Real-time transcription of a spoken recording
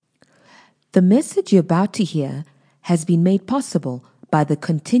The message you're about to hear has been made possible by the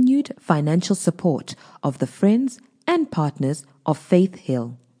continued financial support of the friends and partners of Faith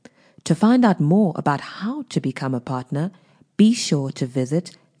Hill. To find out more about how to become a partner, be sure to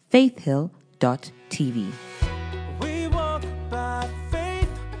visit faithhill.tv. We walk by faith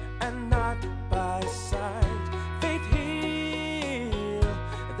and not by sight. Faith Hill,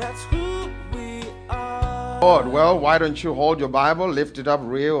 that's who we are. Lord, well, why don't you hold your Bible, lift it up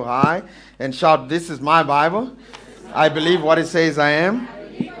real high, and shout, "This is my Bible. I believe what it says I am.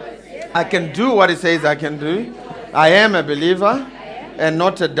 I can do what it says I can do. I am a believer and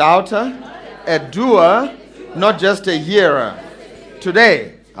not a doubter, a doer, not just a hearer."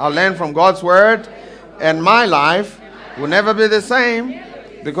 Today, I'll learn from God's word, and my life will never be the same,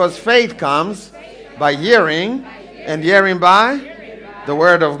 because faith comes by hearing, and hearing by the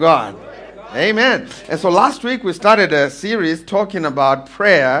word of God. Amen. And so last week we started a series talking about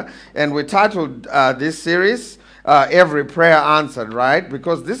prayer, and we titled this series, Every Prayer Answered, right?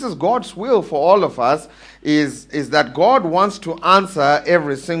 Because this is God's will for all of us, is that God wants to answer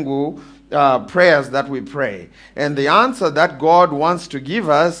every single prayers that we pray. And the answer that God wants to give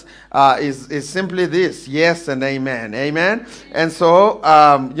us is simply this: yes and amen. Amen. And so,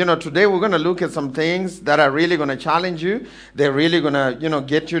 today we're going to look at some things that are really going to challenge you. They're really going to,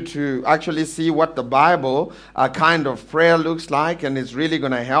 get you to actually see what the Bible kind of prayer looks like, and it's really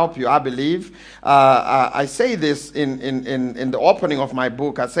going to help you, I believe. I say this in the opening of my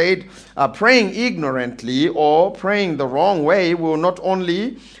book. I said, praying ignorantly or praying the wrong way will not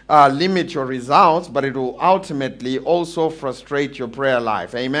only limit your results, but it will ultimately also frustrate your prayer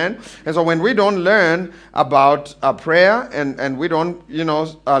life. Amen. And so when we don't learn about prayer and we don't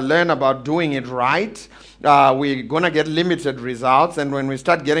learn about doing it right, we're going to get limited results. And when we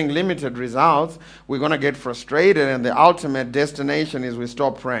start getting limited results, we're going to get frustrated, and the ultimate destination is we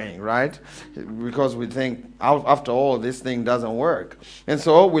stop praying, right? Because we think, after all, this thing doesn't work. And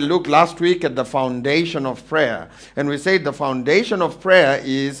so we looked last week at the foundation of prayer, and we said the foundation of prayer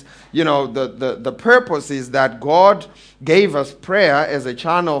is, the purpose is that God gave us prayer as a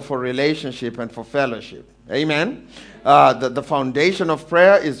channel for relationship and for fellowship. Amen. The foundation of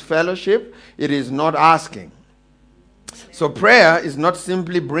prayer is fellowship. It is not asking. So prayer is not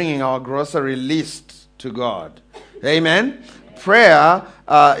simply bringing our grocery list to God. Amen. Prayer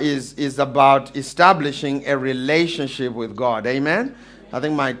is about establishing a relationship with God. Amen. I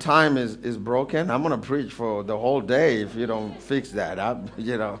think my time is broken. I'm going to preach for the whole day if you don't fix that.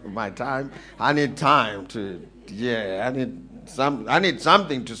 My time. I need time to, I need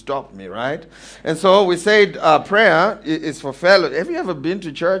something to stop me, right? And so we said prayer is for fellowship. Have you ever been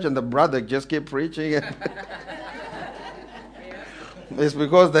to church and the brother just keep preaching? It's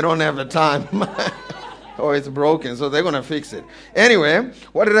because they don't have the time. Or it's broken, so they're going to fix it. Anyway,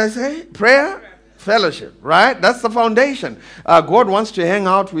 what did I say? Prayer, fellowship, right? That's the foundation. God wants to hang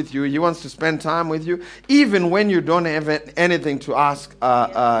out with you. He wants to spend time with you, even when you don't have anything to ask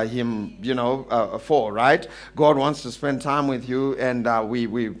him, for, right? God wants to spend time with you, and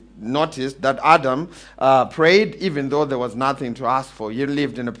we noticed that Adam prayed even though there was nothing to ask for. He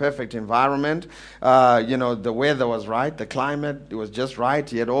lived in a perfect environment. The weather was right, the climate, it was just right.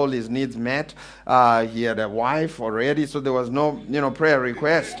 He had all his needs met. He had a wife already, so there was no, prayer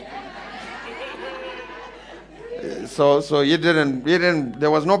request. So you didn't, there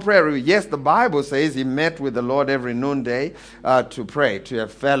was no prayer. Yes, the Bible says he met with the Lord every noonday to pray, to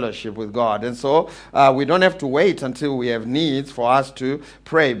have fellowship with God. And so we don't have to wait until we have needs for us to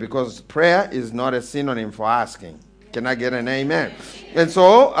pray, because prayer is not a synonym for asking. Can I get an amen? And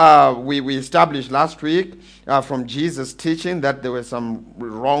so we established last week from Jesus' teaching that there were some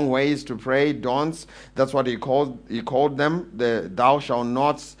wrong ways to pray, don'ts. That's what he called them, the thou shalt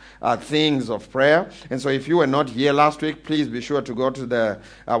nots things of prayer. And so if you were not here last week, please be sure to go to the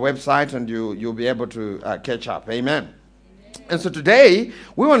website, and you'll be able to catch up. Amen. And so today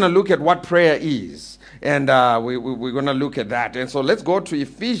we want to look at what prayer is. And we're going to look at that. And so let's go to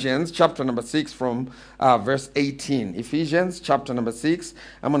Ephesians chapter number 6 from verse 18. Ephesians chapter number 6.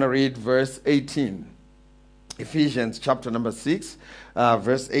 I'm going to read verse 18. Ephesians chapter number 6,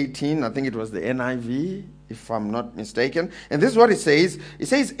 verse 18. I think it was the NIV, if I'm not mistaken. And this is what it says. It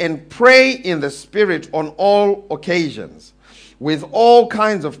says, "And pray in the Spirit on all occasions, with all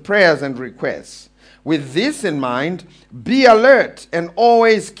kinds of prayers and requests. With this in mind, Be alert and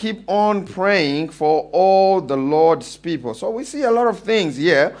always keep on praying for all the Lord's people. So we see a lot of things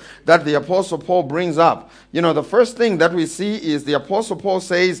here that the Apostle Paul brings up. You know, the first thing that we see is the Apostle Paul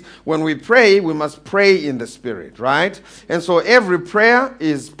says when we pray, we must pray in the Spirit, right? And so every prayer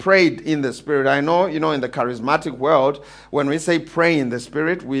is prayed in the Spirit. I know, you know, in the charismatic world, when we say pray in the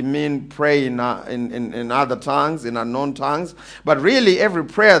Spirit, we mean pray in other tongues, in unknown tongues. But really, every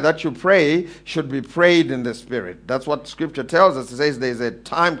prayer that you pray should be prayed in the Spirit. That's what Scripture tells us. It says there's a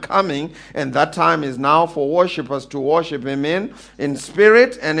time coming, and that time is now for worshipers to worship Him in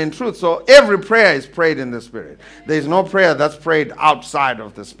spirit and in truth. So every prayer is prayed in the Spirit. There's no prayer that's prayed outside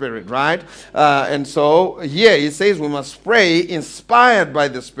of the Spirit, right? And so here it says we must pray inspired by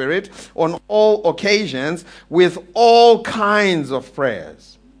the Spirit on all occasions with all kinds of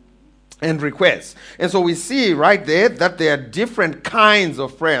prayers and requests. And so we see right there that there are different kinds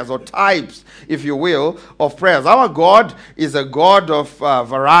of prayers, or types, if you will, of prayers. Our God is a God of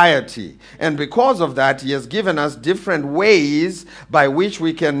variety. And because of that, He has given us different ways by which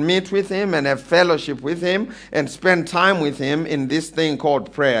we can meet with Him and have fellowship with Him and spend time with Him in this thing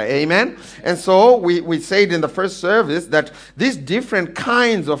called prayer. Amen? And so we said in the first service that these different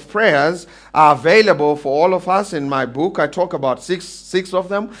kinds of prayers are available for all of us. In my book, I talk about six of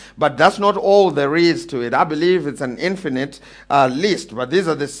them, but that's not all there is to it. I believe it's an infinite list, but these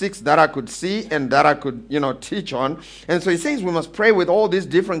are the 6 that I could see and that I could, teach on. And so he says we must pray with all these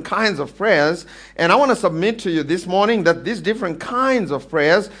different kinds of prayers. And I want to submit to you this morning that these different kinds of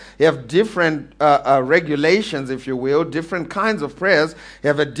prayers have different regulations, if you will. Different kinds of prayers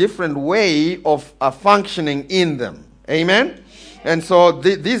have a different way of functioning in them. Amen? And so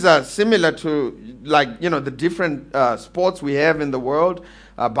these are similar to, the different sports we have in the world.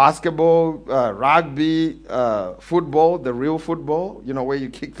 Basketball, rugby, football, the real football, where you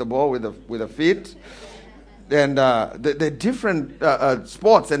kick the ball with the feet. And the different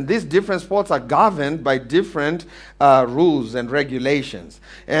sports, and these different sports are governed by different rules and regulations.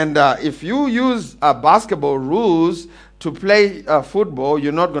 And if you use basketball rules to play football,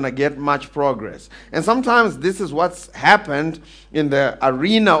 you're not going to get much progress. And sometimes this is what's happened in the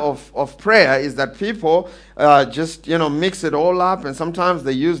arena of prayer, is that people just mix it all up, and sometimes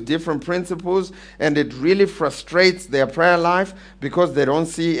they use different principles, and it really frustrates their prayer life because they don't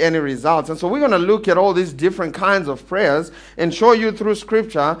see any results. And so we're going to look at all these different kinds of prayers and show you through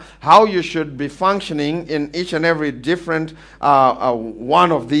Scripture how you should be functioning in each and every different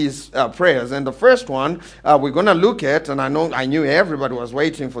one of these prayers. And the first one we're going to look at, and I knew everybody was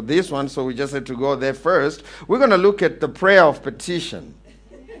waiting for this one, so we just had to go there first. We're going to look at the prayer of petition,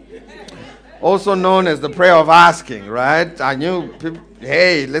 also known as the prayer of asking, right? I knew people,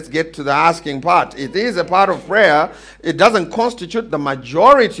 hey, let's get to the asking part. It is a part of prayer. It doesn't constitute the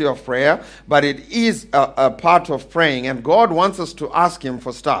majority of prayer, but it is a part of praying. And God wants us to ask Him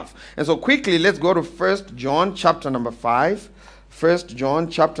for stuff. And so quickly, let's go to 1 John chapter number 5. 1 John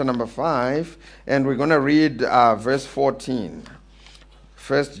chapter number 5, and we're going to read verse 14.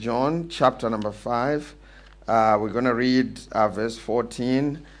 1 John chapter number 5. We're going to read verse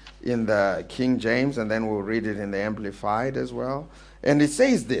 14 in the King James, and then we'll read it in the Amplified as well. And it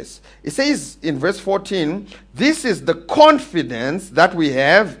says this. It says in verse 14, this is the confidence that we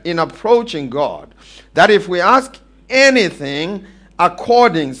have in approaching God, that if we ask anything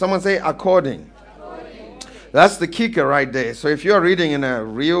according, someone say according. That's the kicker right there. So if you're reading in a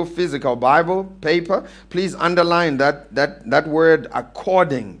real physical Bible paper, please underline that word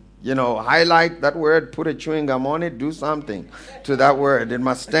according. Highlight that word, put a chewing gum on it, do something to that word. It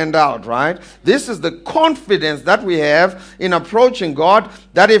must stand out, right? This is the confidence that we have in approaching God,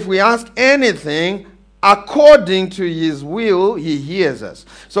 that if we ask anything according to His will, He hears us.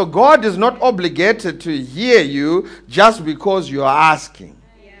 So God is not obligated to hear you just because you are asking.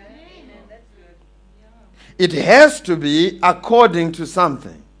 It has to be according to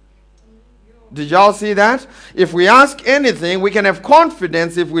something. Did y'all see that? If we ask anything, we can have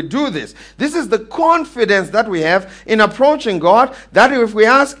confidence if we do this. This is the confidence that we have in approaching God, that if we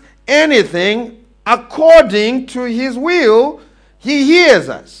ask anything according to His will, He hears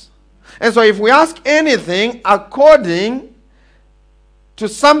us. And so if we ask anything according to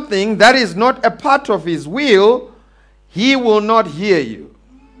something that is not a part of His will, He will not hear you.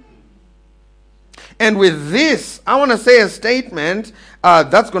 And with this, I want to say a statement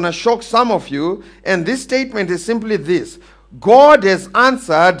that's going to shock some of you. And this statement is simply this. God has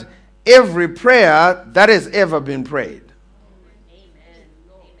answered every prayer that has ever been prayed. Amen.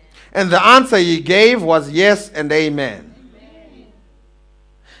 And the answer He gave was yes and amen.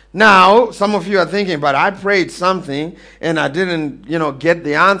 Now, some of you are thinking, but I prayed something and I didn't, get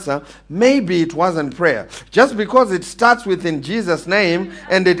the answer. Maybe it wasn't prayer. Just because it starts with in Jesus' name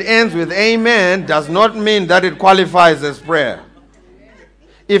and it ends with amen does not mean that it qualifies as prayer,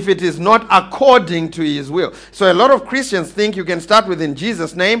 if it is not according to his will. So a lot of Christians think you can start with in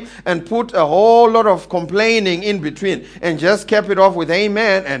Jesus' name and put a whole lot of complaining in between and just cap it off with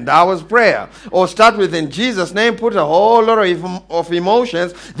amen and that was prayer. Or start with in Jesus' name, put a whole lot of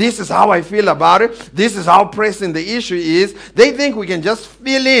emotions. This is how I feel about it. This is how pressing the issue is. They think we can just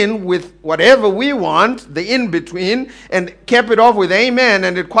fill in with whatever we want, the in between, and cap it off with amen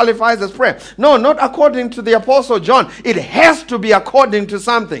and it qualifies as prayer. No, not according to the Apostle John. It has to be according to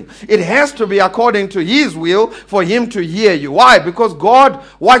something. It has to be according to his will for him to hear you. Why? Because God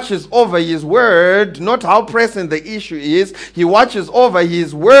watches over his word, not how pressing the issue is. He watches over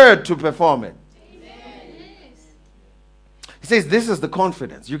his word to perform it. He says this is the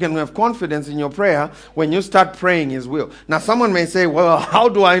confidence. You can have confidence in your prayer when you start praying his will. Now someone may say, well, how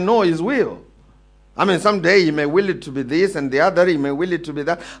do I know his will? I mean, someday he may will it to be this and the other he may will it to be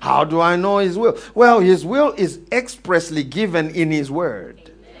that. How do I know his will? Well, his will is expressly given in his word.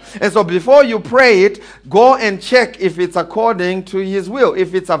 And so before you pray it, go and check if it's according to his will,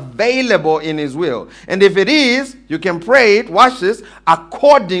 if it's available in his will. And if it is, you can pray it, watch this,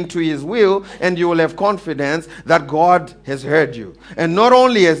 according to his will, and you will have confidence that God has heard you. And not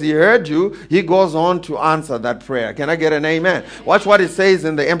only has he heard you, he goes on to answer that prayer. Can I get an amen? Watch what it says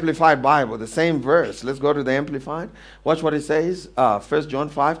in the Amplified Bible, the same verse. Let's go to the Amplified. Watch what it says, 1 John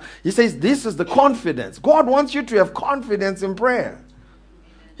 5. He says, this is the confidence. God wants you to have confidence in prayer.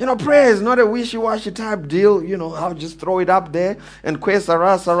 Prayer is not a wishy-washy type deal. I'll just throw it up there and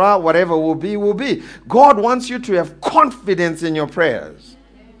sarah, sarah, whatever will be, will be. God wants you to have confidence in your prayers.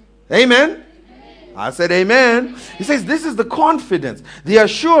 Amen? I said amen. He says this is the confidence, the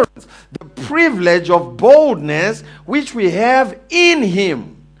assurance, the privilege of boldness which we have in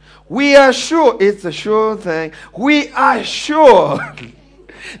him. We are sure, it's a sure thing, we are sure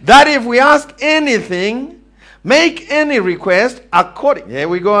that if we ask anything, make any request according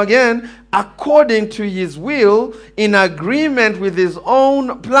to his will, in agreement with his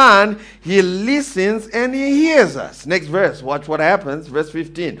own plan, he listens and he hears us. Next verse, watch what happens, verse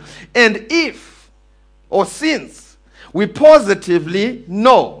 15. And if, or since, we positively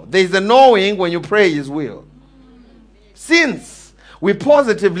know, there's a knowing when you pray his will. Since we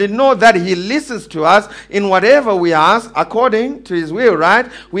positively know that he listens to us in whatever we ask according to his will, right?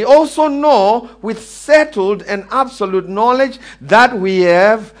 We also know with settled and absolute knowledge that we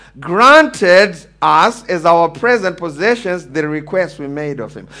have granted us as our present possessions the request we made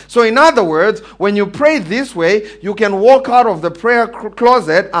of him. So in other words, when you pray this way, you can walk out of the prayer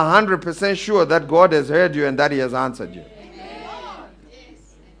closet 100% sure that God has heard you and that he has answered you.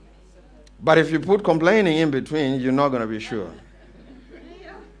 But if you put complaining in between, you're not going to be sure.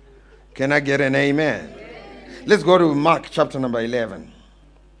 Can I get an amen? Let's go to Mark chapter number 11,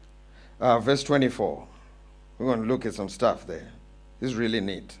 verse 24. We're going to look at some stuff there. This is really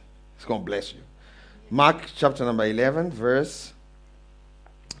neat. It's going to bless you. Mark chapter number 11, verse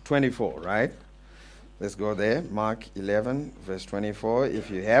 24, right? Let's go there. Mark 11, verse 24.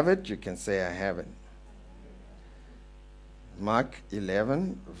 If you have it, you can say, I have it. Mark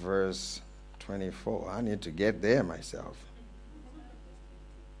 11, verse 24. I need to get there myself.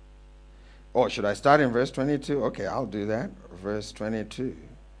 Or should I start in verse 22? Okay, I'll do that. Verse 22.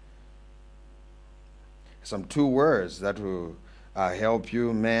 Some 2 words that will help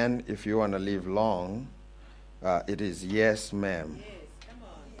you, man, if you want to live long. It is yes, ma'am.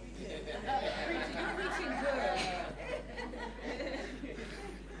 Yes,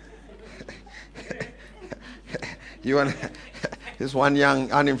 you want this one young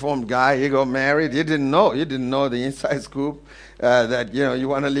uninformed guy, he got married. He didn't know the inside scoop. That you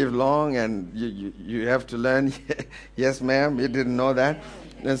want to live long and you have to learn. Yes, ma'am. He didn't know that,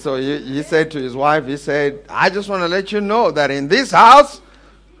 and so he said to his wife, he said, I just want to let you know that in this house,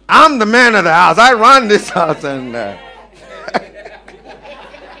 I'm the man of the house. I run this house, and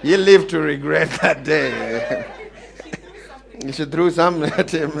you live to regret that day. She threw something at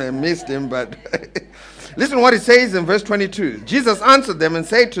him and missed him, but listen what it says in verse 22. Jesus answered them and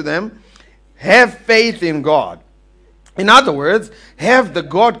said to them, have faith in God. In other words, have the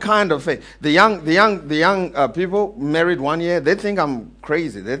God kind of faith. The young people married 1 year, they think I'm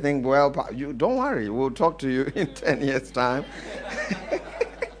crazy. They think, well, you don't worry, we'll talk to you in 10 years' time.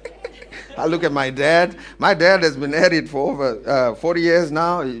 I look at my dad. My dad has been at it for over 40 years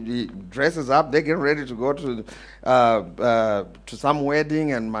now. He dresses up. They're getting ready to go to some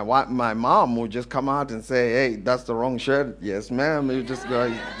wedding, and my mom will just come out and say, "Hey, that's the wrong shirt." "Yes, ma'am." You just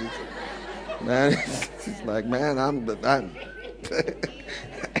go, man. It's like, man,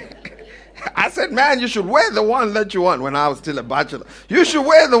 I said, man, you should wear the one that you want. When I was still a bachelor, you should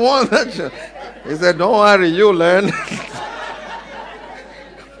wear the one that you. He said, "Don't worry, you learn."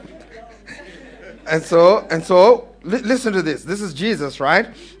 And so, listen to this. This is Jesus, right?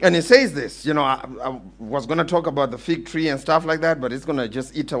 And he says this. I was going to talk about the fig tree and stuff like that, but it's going to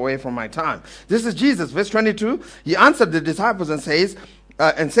just eat away from my time. This is Jesus, verse 22. He answered the disciples and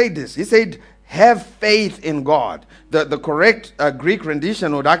said this. He said, "Have faith in God." The correct Greek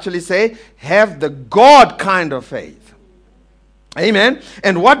rendition would actually say, "Have the God kind of faith." Amen.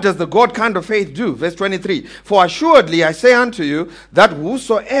 And what does the God kind of faith do? Verse 23. "For assuredly I say unto you that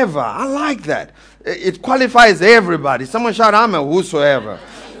whosoever," I like that. It qualifies everybody. Someone shout, "I'm a whosoever."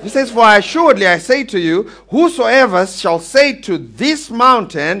 He says, "For assuredly I say to you, whosoever shall say to this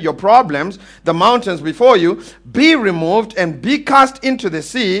mountain," your problems, the mountains before you, "be removed and be cast into the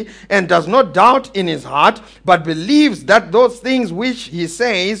sea, and does not doubt in his heart, but believes that those things which he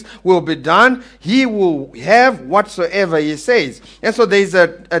says will be done, he will have whatsoever he says." And so there is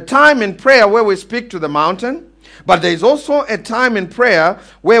a time in prayer where we speak to the mountain. But there is also a time in prayer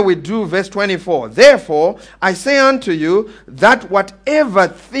where we do verse 24. "Therefore, I say unto you that whatever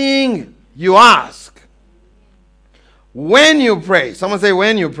thing you ask, when you pray," someone say,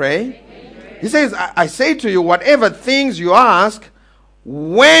 "when you pray." He says, I say to you, whatever things you ask,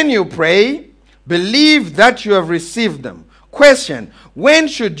 when you pray, believe that you have received them. Question, when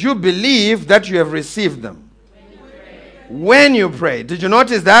should you believe that you have received them? When you pray. Did you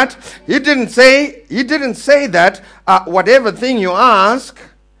notice that? He didn't say that whatever thing you ask,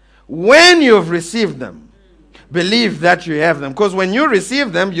 when you've received them, believe that you have them. Because when you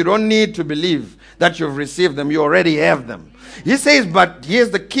receive them, you don't need to believe that you've received them. You already have them. He says, but here's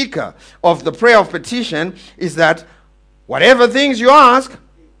the kicker of the prayer of petition, is that whatever things you ask,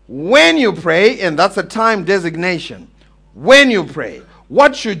 when you pray, and that's a time designation. When you pray.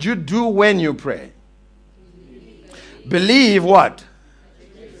 What should you do when you pray? Believe what?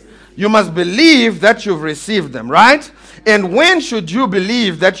 You must believe that you've received them, right? And when should you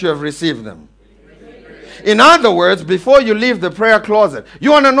believe that you have received them? In other words, before you leave the prayer closet.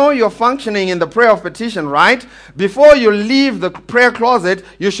 You want to know you're functioning in the prayer of petition, right? Before you leave the prayer closet,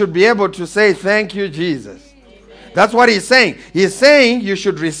 you should be able to say, "Thank you, Jesus." That's what he's saying. He's saying you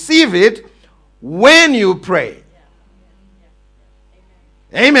should receive it when you pray.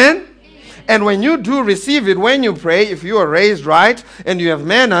 Amen. And when you do receive it, when you pray, if you are raised right and you have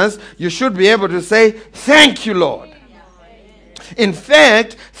manners, you should be able to say, "Thank you, Lord." In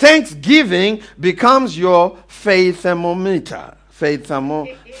fact, thanksgiving becomes your faith thermometer. Faith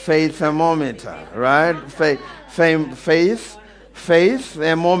thermometer, right? Faith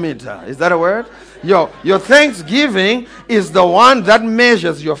thermometer. Is that a word? Your thanksgiving is the one that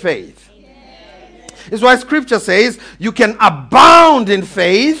measures your faith. It's why Scripture says you can abound in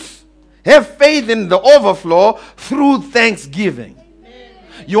faith. Have faith in the overflow through thanksgiving.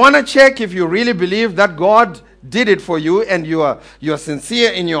 You want to check if you really believe that God did it for you and you are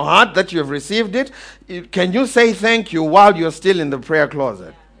sincere in your heart that you have received it. Can you say thank you while you're still in the prayer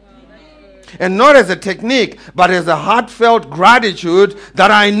closet? And not as a technique, but as a heartfelt gratitude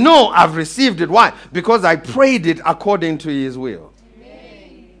that I know I've received it. Why? Because I prayed it according to His will.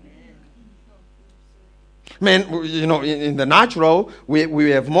 Man, in the natural, we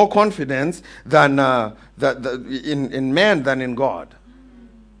have more confidence than in man than in God.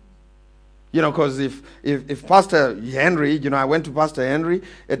 Because if Pastor Henry, I went to Pastor Henry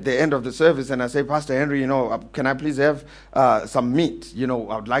at the end of the service and I say, "Pastor Henry, can I please have some meat? I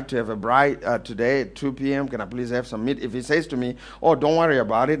would like to have a bride today at 2 p.m. Can I please have some meat?" If he says to me, "Oh, don't worry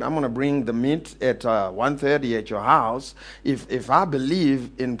about it. I'm going to bring the meat at 1:30 at your house." If I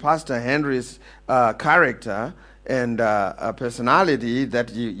believe in Pastor Henry's character and personality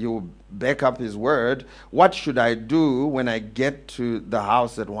that you back up his word, what should I do when I get to the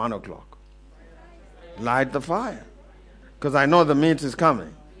house at 1 o'clock? Light the fire. Because I know the meat is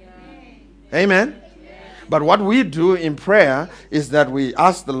coming. Amen. But what we do in prayer is that we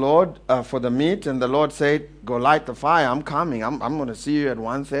ask the Lord for the meat, and the Lord said, "Go light the fire. I'm coming. I'm going to see you at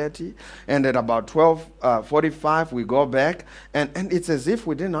 1:30. And at about 12:45, we go back. And it's as if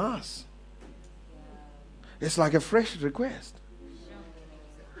we didn't ask. It's like a fresh request.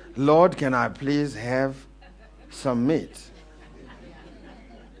 "Lord, can I please have some meat?"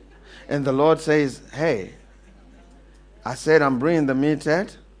 And the Lord says, "Hey, I said I'm bringing the meat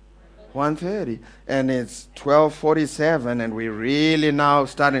at 1:30, and it's 12:47, and we're really now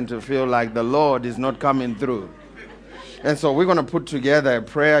starting to feel like the Lord is not coming through. And so we're going to put together a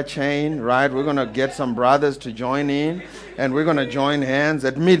prayer chain, right? We're going to get some brothers to join in, and we're going to join hands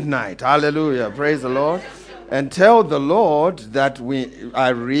at midnight. Hallelujah. Praise the Lord. And tell the Lord that I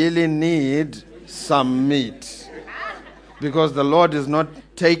really need some meat, because the Lord is not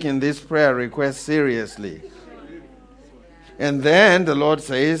taking this prayer request seriously. And then the Lord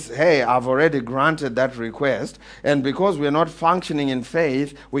says, hey, I've already granted that request. And because we're not functioning in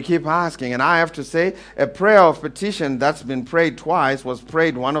faith, we keep asking. And I have to say, a prayer of petition that's been prayed twice was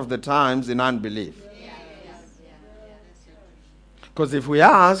prayed one of the times in unbelief. Because if we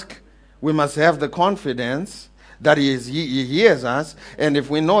ask, we must have the confidence that he hears us. And if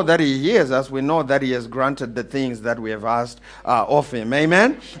we know that he hears us, we know that he has granted the things that we have asked of him.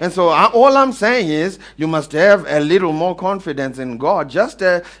 Amen? And so all I'm saying is you must have a little more confidence in God. Just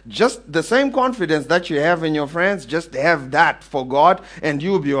the same confidence that you have in your friends, just have that for God, and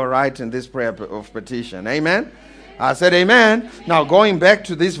you'll be all right in this prayer of petition. Amen? I said amen. Now going back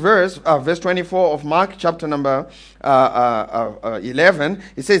to this verse, verse 24 of Mark chapter number 11,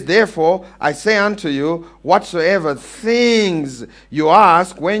 it says, therefore I say unto you, whatsoever things you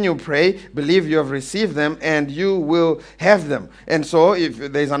ask when you pray, believe you have received them and you will have them. And so if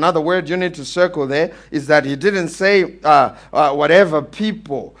there's another word you need to circle there, is that he didn't say whatever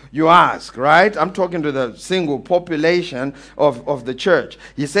people you ask, right? I'm talking to the single population of the church.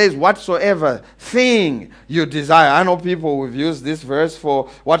 He says whatsoever thing you desire. I know people who've used this verse for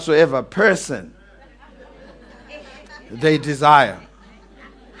whatsoever person they desire.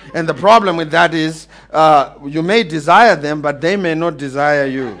 And the problem with that is you may desire them, but they may not desire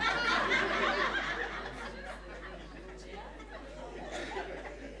you.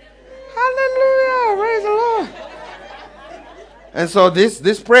 Hallelujah. Praise the Lord. And so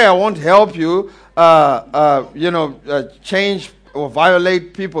this prayer won't help you, change or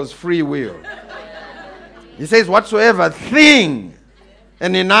violate people's free will. He says whatsoever thing,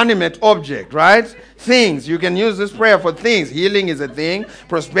 an inanimate object, right? Things. You can use this prayer for things. Healing is a thing.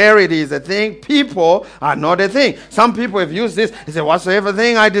 Prosperity is a thing. People are not a thing. Some people have used this. They say, whatsoever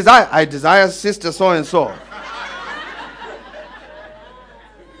thing I desire sister so-and-so.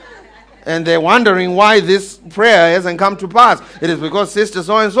 And they're wondering why this prayer hasn't come to pass. It is because sister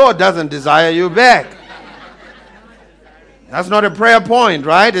so-and-so doesn't desire you back. That's not a prayer point,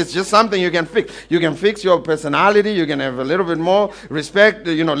 right? It's just something you can fix. You can fix your personality. You can have a little bit more respect.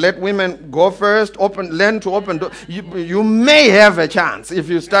 Let women go first. Learn to open doors. You may have a chance if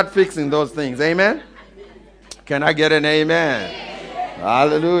you start fixing those things. Amen? Can I get an amen?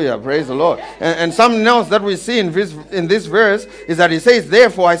 Hallelujah. Praise the Lord. And something else that we see in this verse is that he says,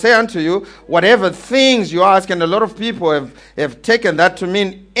 therefore I say unto you, whatever things you ask, and a lot of people have taken that to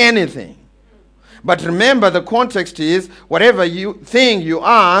mean anything. But remember, the context is whatever thing you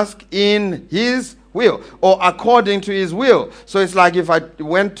ask in his will or according to his will. So it's like if I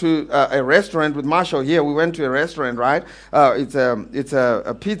went to a restaurant with Marshall here. We went to a restaurant, right? It's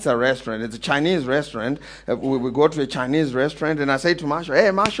a pizza restaurant. It's a Chinese restaurant. We go to a Chinese restaurant, and I say to Marshall,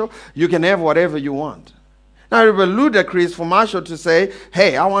 hey, Marshall, you can have whatever you want. Now, it would be ludicrous for Marshall to say,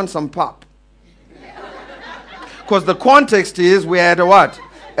 hey, I want some pop. Because the context is we had a what?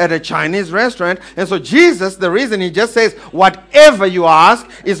 At a Chinese restaurant. And so Jesus, the reason he just says whatever you ask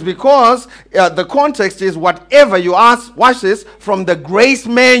is because the context is whatever you ask, watch this, from the grace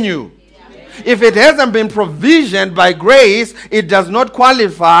menu. If it hasn't been provisioned by grace, it does not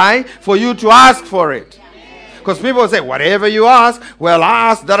qualify for you to ask for it. Because people say, whatever you ask, well,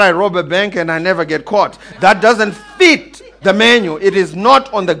 I asked that I rob a bank and I never get caught. That doesn't fit the menu. It is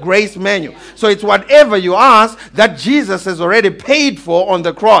not on the grace menu. So it's whatever you ask that Jesus has already paid for on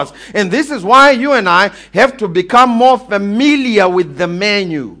the cross. And this is why you and I have to become more familiar with the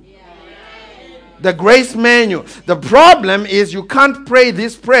menu. The grace menu. The problem is you can't pray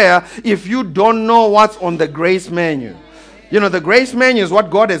this prayer if you don't know what's on the grace menu. The grace menu is what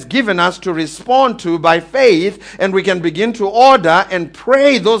God has given us to respond to by faith, and we can begin to order and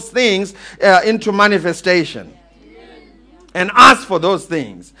pray those things into manifestation. And ask for those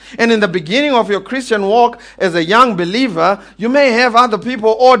things. And in the beginning of your Christian walk as a young believer, you may have other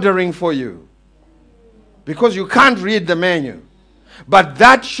people ordering for you because you can't read the menu. But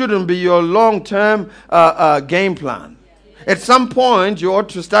that shouldn't be your long-term game plan. At some point, you ought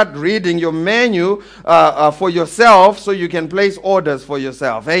to start reading your menu for yourself so you can place orders for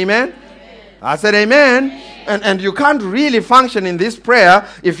yourself. Amen? I said amen. And you can't really function in this prayer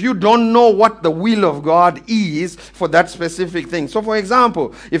if you don't know what the will of God is for that specific thing. So for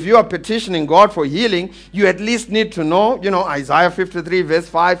example, if you are petitioning God for healing, you at least need to know, Isaiah 53 verse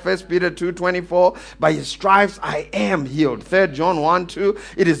 5, 1 Peter 2:24, by his stripes I am healed. 3 John 1:2,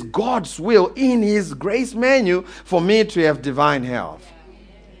 it is God's will in his grace menu for me to have divine health.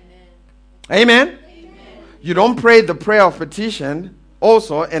 Amen. You don't pray the prayer of petition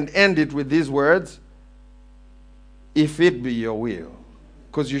also and end it with these words, if it be your will.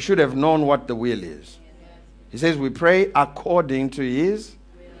 Because you should have known what the will is. He says we pray according to his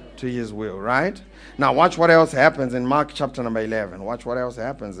will, right? Now watch what else happens in Mark chapter number 11. Watch what else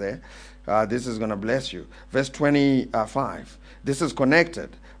happens there. This is going to bless you. Verse 25. This is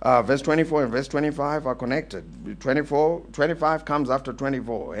connected. Verse 24 and verse 25 are connected. 25 comes after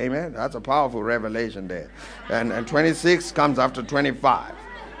 24. Amen. That's a powerful revelation there. And 26 comes after 25.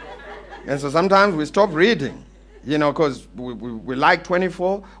 And so sometimes we stop reading, because we like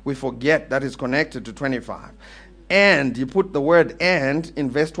 24, we forget that it's connected to 25. And you put the word and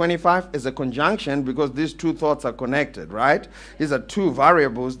in verse 25 as a conjunction because these two thoughts are connected, right? These are two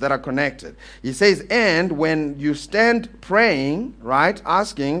variables that are connected. He says, and when you stand praying, right,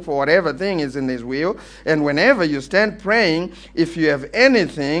 asking for whatever thing is in his will, and whenever you stand praying, if you have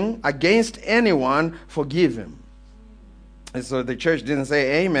anything against anyone, forgive him. And so the church didn't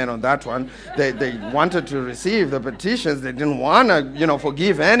say amen on that one. They wanted to receive the petitions. They didn't want to,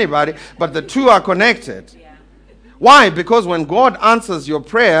 forgive anybody. But the two are connected. Why? Because when God answers your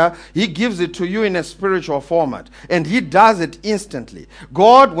prayer, he gives it to you in a spiritual format. And he does it instantly.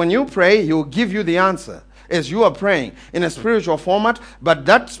 God, when you pray, he will give you the answer as you are praying in a spiritual format. But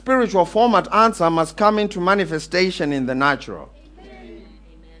that spiritual format answer must come into manifestation in the natural.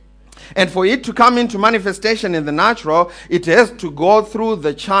 And for it to come into manifestation in the natural, it has to go through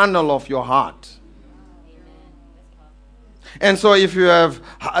the channel of your heart. And so if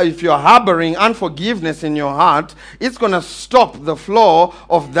you're harboring unforgiveness in your heart, it's going to stop the flow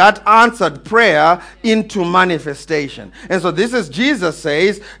of that answered prayer into manifestation. And so this is Jesus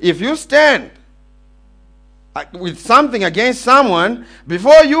says, if you stand with something against someone,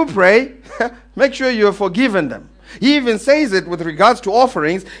 before you pray, make sure you have forgiven them. He even says it with regards to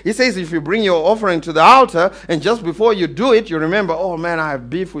offerings. He says if you bring your offering to the altar and just before you do it, you remember, oh man, I have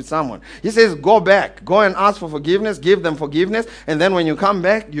beef with someone. He says go back, go and ask for forgiveness, give them forgiveness, and then when you come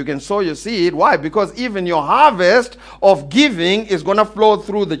back, you can sow your seed. Why? Because even your harvest of giving is going to flow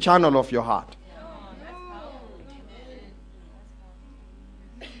through the channel of your heart.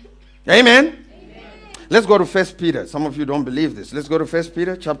 Amen. Let's go to 1 Peter. Some of you don't believe this. Let's go to 1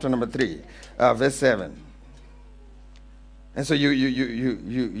 Peter chapter number 3, verse 7. And so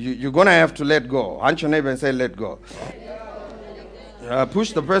you're going to have to let go. Hunt your neighbor and say, let go.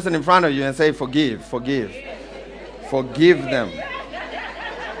 Push the person in front of you and say, forgive. Forgive them.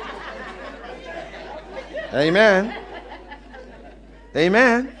 Amen.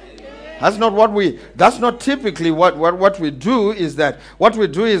 Amen. That's not typically what we do. Is that what we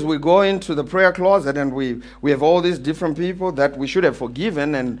do is we go into the prayer closet and we have all these different people that we should have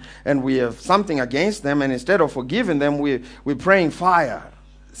forgiven and we have something against them, and instead of forgiving them, we're praying fire,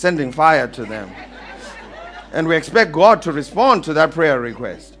 sending fire to them. And we expect God to respond to that prayer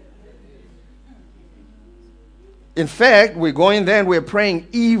request. In fact, we go in there and we're praying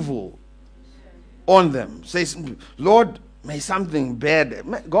evil on them. Say, Lord, may something bad.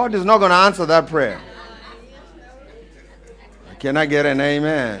 God is not going to answer that prayer. Can I get an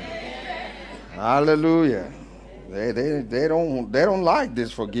amen? Hallelujah. They don't like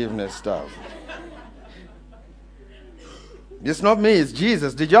this forgiveness stuff. It's not me, it's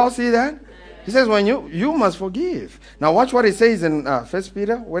Jesus. Did y'all see that? He says, when you must forgive. Now watch what he says in 1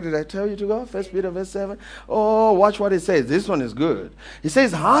 Peter. Where did I tell you to go? 1 Peter verse 7. Oh, watch what he says. This one is good. He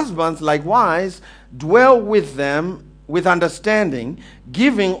says, husbands likewise dwell with them with understanding,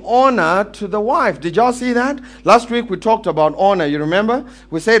 giving honor to the wife. Did y'all see that? Last week we talked about honor. You remember?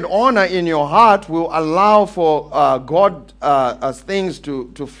 We said honor in your heart will allow for God things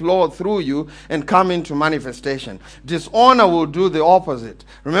to flow through you and come into manifestation. Dishonor will do the opposite.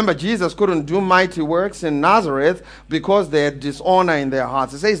 Remember, Jesus couldn't do mighty works in Nazareth because they had dishonor in their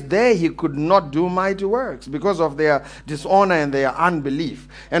hearts. It says there he could not do mighty works because of their dishonor and their unbelief.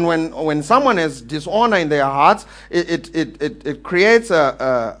 And when someone has dishonor in their hearts, it creates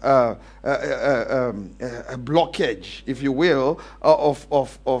a blockage, if you will,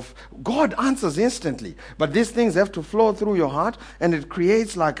 of God answers instantly. But these things have to flow through your heart, and it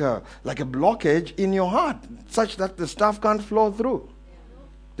creates like a blockage in your heart, such that the stuff can't flow through.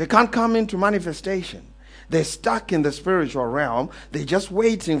 They can't come into manifestation. They're stuck in the spiritual realm. They're just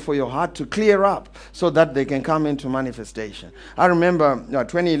waiting for your heart to clear up so that they can come into manifestation. I remember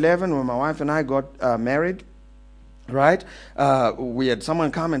 2011 when my wife and I got married. Right? We had someone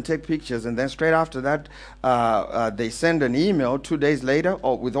come and take pictures, and then straight after that, they send an email 2 days later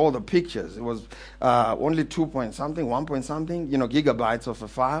with all the pictures. It was only 2 point something, 1 point something, gigabytes of a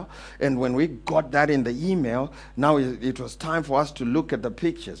file. And when we got that in the email, now it was time for us to look at the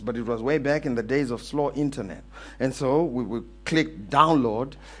pictures. But it was way back in the days of slow internet. And so we clicked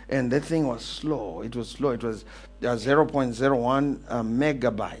download, and that thing was slow. It was slow. It was 0.01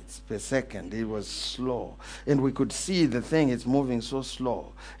 megabytes per second. It was slow. And we could see the thing, it's moving so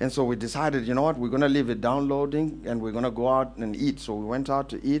slow. And so we decided, you know what, we're going to leave it downloading and we're going to go out and eat. So we went out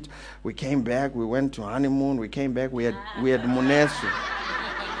to eat. We came back. We went to honeymoon. We came back. We had Munesu.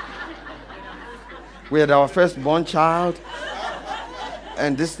 We had our firstborn child.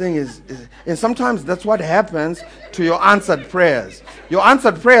 And this thing and sometimes that's what happens to your answered prayers. Your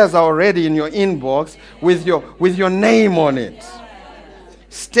answered prayers are already in your inbox with your name on it.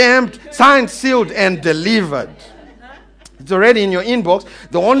 Stamped, signed, sealed, and delivered. It's already in your inbox.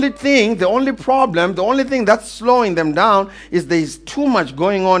 The only problem, the only thing that's slowing them down is there's too much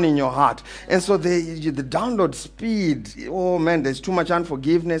going on in your heart. And so the download speed, oh man, there's too much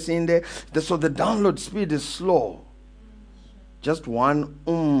unforgiveness in there. So the download speed is slow. Just one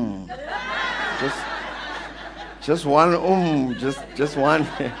just one just one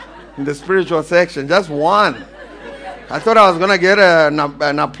in the spiritual section, just one. I thought I was going to get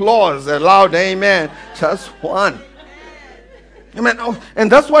an applause, a loud amen. Just one. Amen. Oh,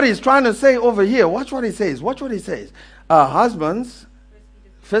 and that's what he's trying to say over here. Watch what he says. Husbands,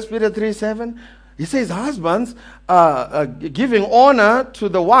 1 Peter 3:7. He says, husbands, giving honor to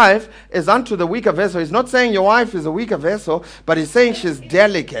the wife is unto the weaker vessel. He's not saying your wife is a weaker vessel, but he's saying she's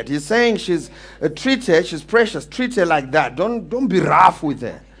delicate. He's saying she's treated, she's precious. Treat her like that. Don't be rough with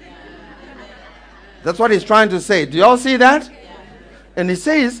her. That's what he's trying to say. Do you all see that? And he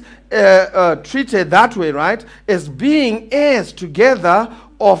says, treat her that way, right? As being heirs together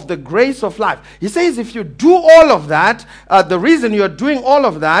of the grace of life. He says if you do all of that, the reason you're doing all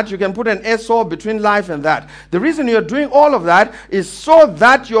of that, you can put an SO between life and that. The reason you're doing all of that is so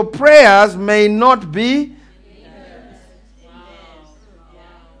that your prayers may not be.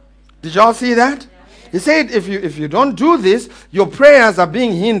 Did y'all see that? He said if you don't do this, your prayers are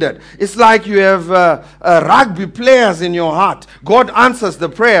being hindered. It's like you have rugby players in your heart. God answers the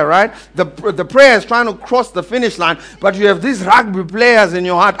prayer, right? The prayer is trying to cross the finish line, but you have these rugby players in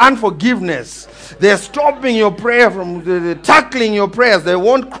your heart. Unforgiveness. They're stopping your prayer from tackling your prayers. They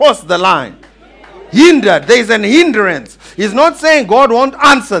won't cross the line. Hindered. There is an hindrance. He's not saying God won't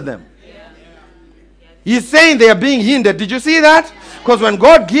answer them. He's saying they are being hindered. Did you see that? Because when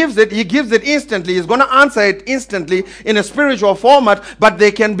God gives it, He gives it instantly. He's going to answer it instantly in a spiritual format. But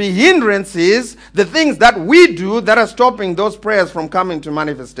there can be hindrances, the things that we do that are stopping those prayers from coming to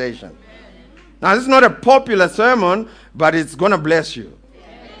manifestation. Now, this is not a popular sermon, but it's going to bless you.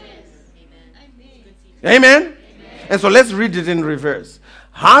 Amen? And so let's read it in reverse.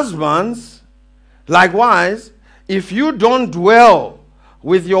 Husbands, likewise, if you don't dwell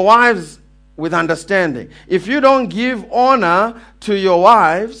with your wives with understanding, if you don't give honor to your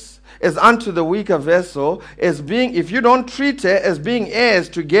wives as unto the weaker vessel, if you don't treat her as being heirs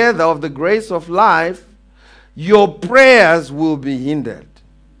together of the grace of life, your prayers will be hindered.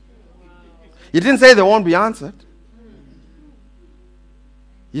 He didn't say they won't be answered.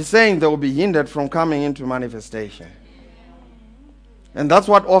 He's saying they will be hindered from coming into manifestation. And that's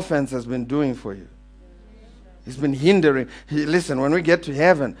what offense has been doing for you. It's been hindering. Listen, when we get to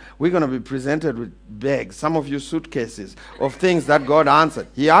heaven, we're going to be presented with bags, some of you suitcases of things that God answered.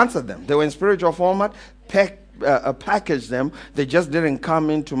 He answered them. They were in spiritual format, packaged them. They just didn't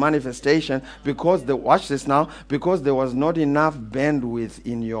come into manifestation because, watch this now, because there was not enough bandwidth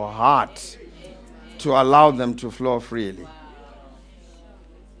in your heart to allow them to flow freely.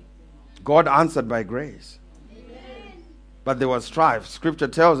 God answered by grace. But there was strife. Scripture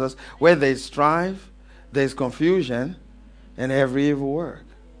tells us where there is strife, there's confusion and every evil work.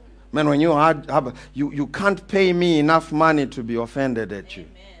 Man, when you can't pay me enough money to be offended at you.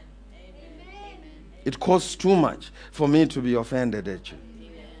 It costs too much for me to be offended at you.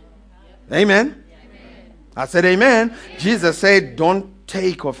 Amen? I said amen. Jesus said, don't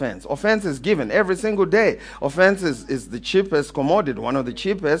take offense. Offense is given every single day. Offense is the cheapest commodity, one of the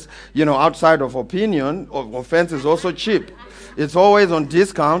cheapest, outside of opinion. Offense is also cheap. It's always on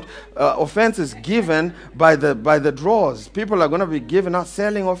discount. Offense is given by the draws. People are going to be giving us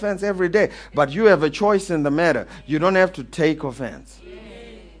selling offense every day. But you have a choice in the matter. You don't have to take offense.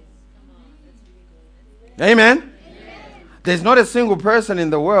 Amen? There's not a single person in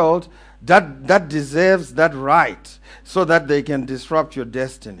the world that deserves that right so that they can disrupt your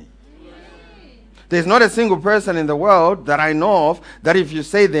destiny. There's not a single person in the world that I know of that if you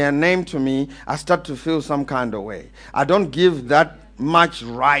say their name to me, I start to feel some kind of way. I don't give that much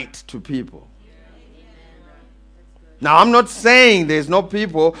right to people. Now, I'm not saying there's no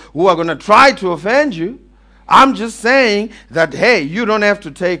people who are going to try to offend you. I'm just saying that, hey, you don't have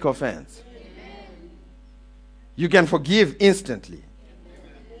to take offense. You can forgive instantly.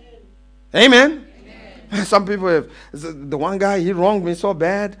 Amen? Some people have, the one guy, he wronged me so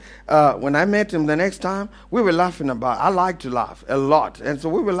bad. When I met him the next time, we were laughing about it. I like to laugh a lot. And so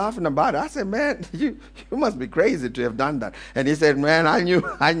we were laughing about it. I said, man, you must be crazy to have done that. And he said, man, I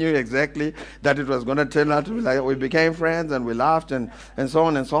knew exactly that it was going to turn out to be like we became friends and we laughed and so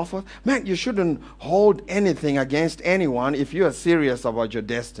on and so forth. Man, you shouldn't hold anything against anyone if you are serious about your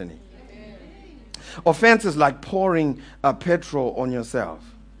destiny. Offense is like pouring petrol on yourself.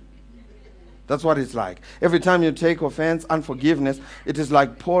 That's what it's like. Every time you take offense, unforgiveness, it is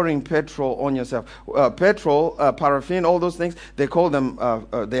like pouring petrol on yourself. Petrol, paraffin, all those things, they call them,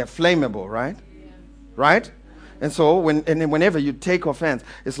 they are flammable, right? Yeah. Right? And so whenever you take offense,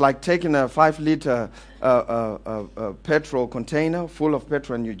 it's like taking a 5-liter petrol container full of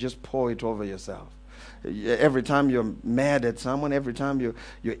petrol and you just pour it over yourself. Every time you're mad at someone, every time you're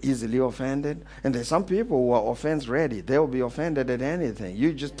easily offended. And there's some people who are offense ready. They'll be offended at anything.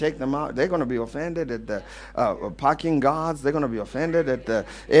 You just take them out. They're going to be offended at the parking guards. They're going to be offended at the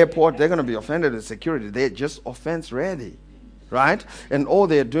airport. They're going to be offended at security. They're just offense ready. Right? And all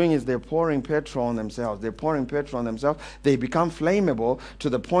they're doing is they're pouring petrol on themselves. They're pouring petrol on themselves. They become flammable to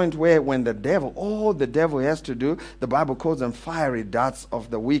the point where when all the devil has to do, the Bible calls them fiery darts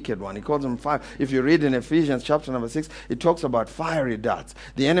of the wicked one. He calls them fire. If you read in Ephesians chapter number 6, it talks about fiery darts.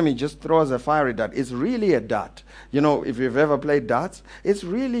 The enemy just throws a fiery dart. It's really a dart. You know, if you've ever played darts, it's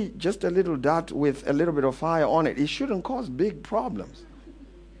really just a little dart with a little bit of fire on it. It shouldn't cause big problems.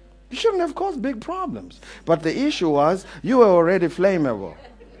 You shouldn't have caused big problems. But the issue was, you were already flammable.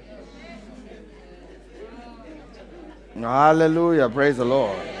 Hallelujah. Praise the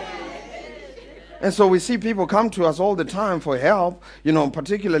Lord. And so we see people come to us all the time for help, you know,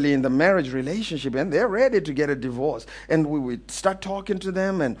 particularly in the marriage relationship, and they're ready to get a divorce. And we start talking to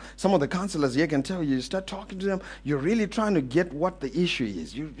them, and some of the counselors here can tell you, you start talking to them, you're really trying to get what the issue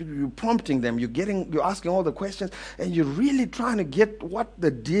is. You're prompting them, you're asking all the questions, and you're really trying to get what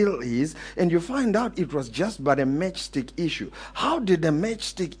the deal is, and you find out it was just but a matchstick issue. How did the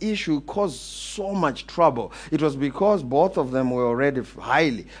matchstick issue cause so much trouble? It was because both of them were already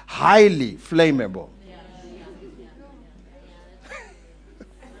highly flammable.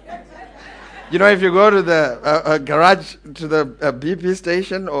 You know, if you go to the garage, to the BP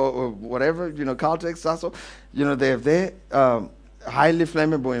station or whatever, you know, Caltex, Sasso, you know, they have their highly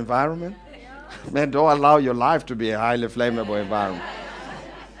flammable environment. Man, don't allow your life to be a highly flammable environment.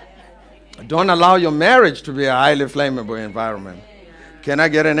 Don't allow your marriage to be a highly flammable environment. Can I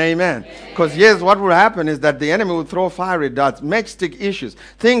get an amen? Because yes, what will happen is that the enemy will throw fiery darts, matchstick issues,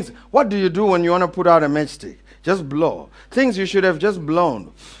 things. What do you do when you want to put out a matchstick? Just blow. Things you should have just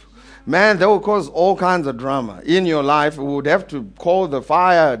blown. Man, that will cause all kinds of drama in your life. We would have to call the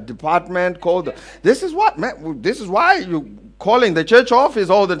fire department, this is why you calling the church office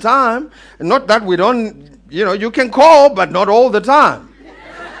all the time. Not that we don't, you know, you can call, but not all the time.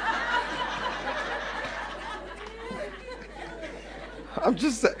 I'm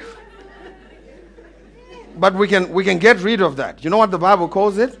just saying. But we can get rid of that. You know what the Bible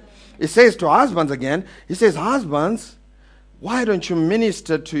calls it? It says to husbands again, it says, husbands, why don't you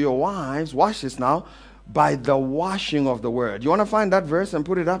minister to your wives, watch this now, by the washing of the word. You want to find that verse and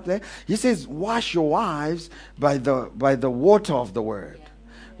put it up there? He says, wash your wives by the water of the word.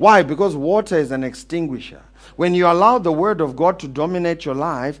 Why? Because water is an extinguisher. When you allow the word of God to dominate your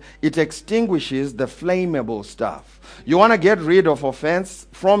life, it extinguishes the flammable stuff. You want to get rid of offense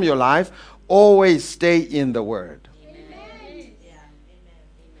from your life, always stay in the word.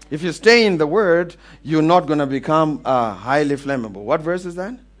 If you stay in the word, you're not going to become highly flammable. What verse is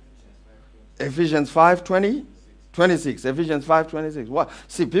that? Ephesians 5:20, 26. Ephesians 5:26. What?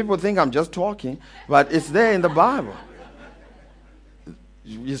 See, people think I'm just talking, but it's there in the Bible.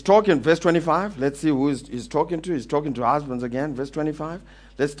 He's talking, verse 25. Let's see who he's talking to. He's talking to husbands again, verse 25.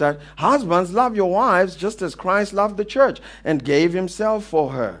 Let's start. Husbands, love your wives just as Christ loved the church and gave himself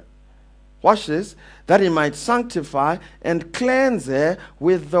for her. Watch this. That he might sanctify and cleanse her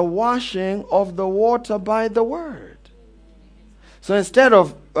with the washing of the water by the word. So instead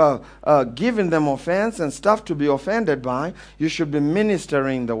of giving them offense and stuff to be offended by, you should be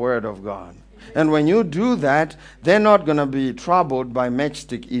ministering the word of God. And when you do that, they're not going to be troubled by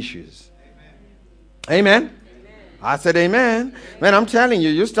matchstick issues. Amen? I said amen. Man, I'm telling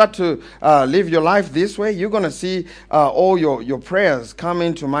you, you start to live your life this way, you're going to see all your prayers come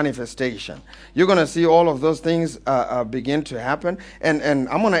into manifestation. You're going to see all of those things begin to happen. And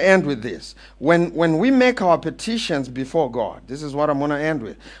I'm going to end with this. When we make our petitions before God, this is what I'm going to end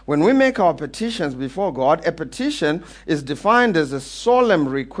with. When we make our petitions before God, a petition is defined as a solemn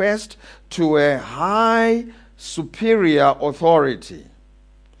request to a high superior authority.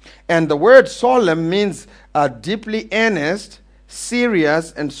 And the word solemn means deeply earnest,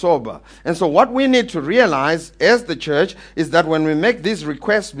 serious, and sober. And so what we need to realize as the church is that when we make these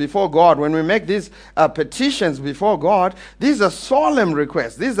requests before God, when we make these petitions before God, these are solemn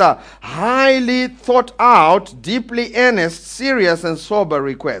requests. These are highly thought out, deeply earnest, serious, and sober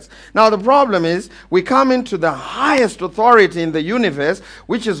requests. Now the problem is we come into the highest authority in the universe,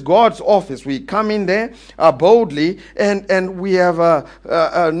 which is God's office. We come in there boldly, and we have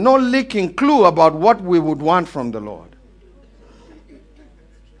no leaking clue about what we would want from the Lord.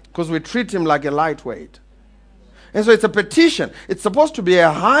 Because we treat him like a lightweight. And so it's a petition. It's supposed to be a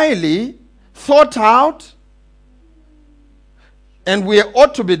highly thought out, and we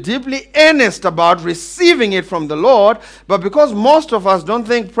ought to be deeply earnest about receiving it from the Lord. But because most of us don't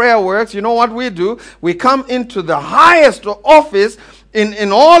think prayer works, you know what we do? We come into the highest office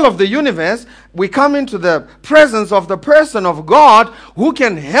in all of the universe. We come into the presence of the person of God who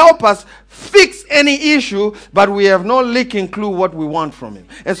can help us fix any issue, but we have no leaking clue what we want from him.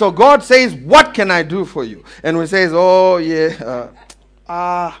 And so God says, what can I do for you? And we say, oh yeah,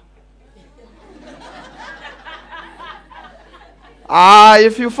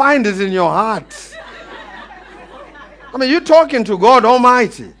 if you find it in your heart. I mean, you're talking to God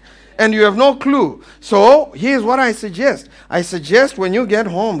Almighty, and you have no clue. So here's what I suggest. I suggest when you get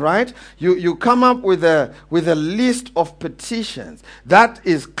home, right, you come up with a list of petitions that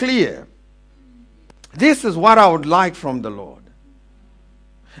is clear. This is what I would like from the Lord.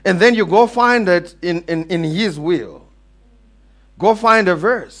 And then you go find it in his will. Go find a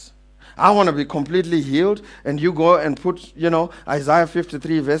verse. I want to be completely healed, and you go and put, Isaiah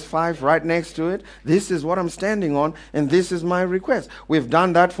 53 verse 5 right next to it. This is what I'm standing on, and this is my request. We've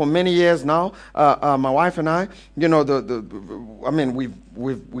done that for many years now. My wife and I,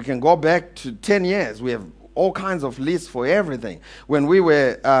 we can go back to 10 years. We have all kinds of lists for everything. When we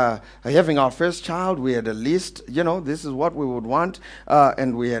were having our first child, we had a list, this is what we would want,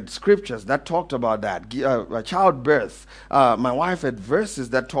 and we had scriptures that talked about that. Childbirth. My wife had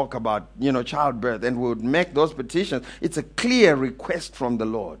verses that talk about, childbirth, and we would make those petitions. It's a clear request from the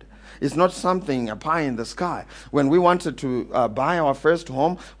Lord. It's not something a pie in the sky. When we wanted to buy our first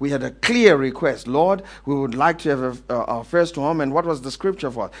home, we had a clear request. Lord, we would like to have our first home. And what was the scripture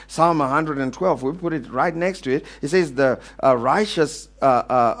for? Psalm 112. We put it right next to it. It says the righteous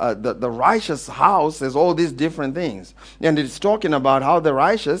house has all these different things. And it's talking about how the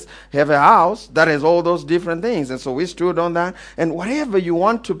righteous have a house that has all those different things. And so we stood on that. And whatever you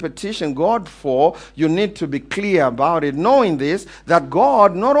want to petition God for, you need to be clear about it, knowing this, that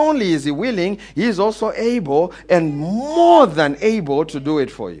God, not only is he willing, he is also able and more than able to do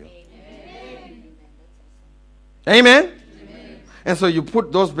it for you. Amen? Amen? And so you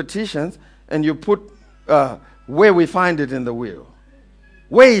put those petitions, and you put where we find it in the will.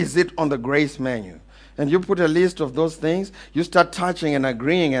 Where is it on the grace menu? And you put a list of those things. You start touching and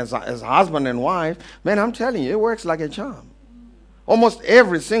agreeing as husband and wife. Man, I'm telling you, it works like a charm. Almost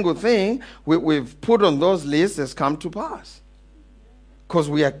every single thing we've put on those lists has come to pass. Because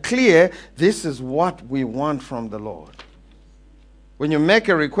we are clear, this is what we want from the Lord. When you make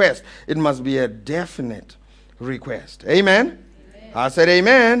a request, it must be a definite request. Amen? I said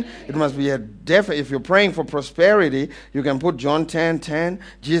amen. It must be a definite. If you're praying for prosperity, you can put John 10:10.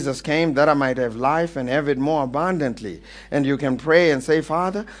 Jesus came that I might have life and have it more abundantly. And you can pray and say,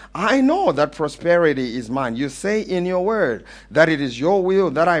 Father, I know that prosperity is mine. You say in your word that it is your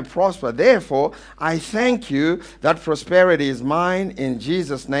will that I prosper. Therefore, I thank you that prosperity is mine in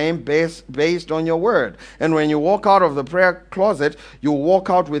Jesus' name based on your word. And when you walk out of the prayer closet, you walk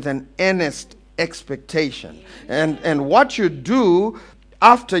out with an earnest expectation. And what you do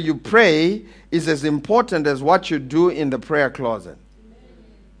after you pray is as important as what you do in the prayer closet.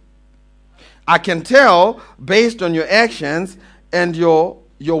 I can tell based on your actions and your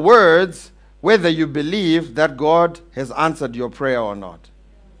words whether you believe that God has answered your prayer or not.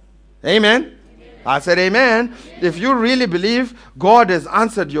 Amen? I said amen. If you really believe God has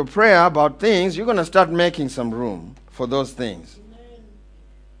answered your prayer about things, you're going to start making some room for those things.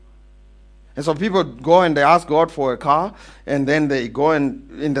 And so people go and they ask God for a car, and then they go and,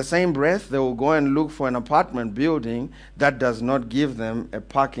 in the same breath, they will go and look for an apartment building that does not give them a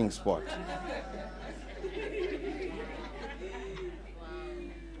parking spot.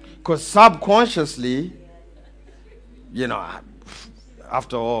 Because subconsciously,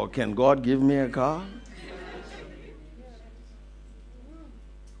 after all, can God give me a car?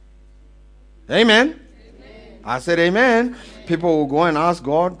 Amen. I said amen. People will go and ask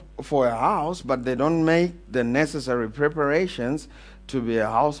God for a house, but they don't make the necessary preparations to be a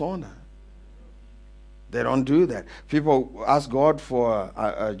house owner. They don't do that. People ask God for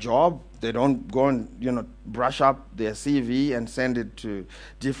a job. They don't go and brush up their CV and send it to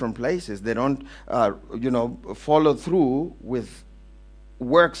different places. They don't follow through with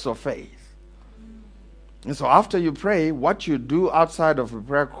works of faith. And so after you pray, what you do outside of the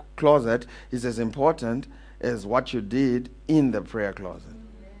prayer closet is as important as what you did in the prayer closet.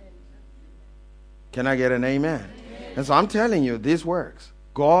 Can I get an amen? Amen? And so I'm telling you, this works.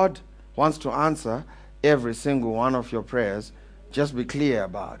 God wants to answer every single one of your prayers. Just be clear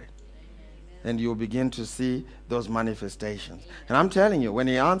about it. And you'll begin to see those manifestations. And I'm telling you, when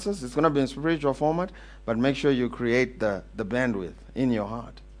he answers, it's going to be in spiritual format, but make sure you create the bandwidth in your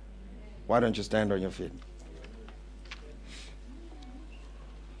heart. Why don't you stand on your feet?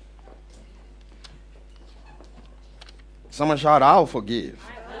 Someone shout, I'll forgive.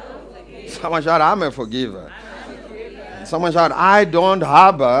 Someone shout, I'm a forgiver. Someone shout, I don't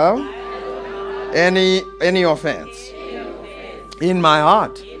harbor any offense in my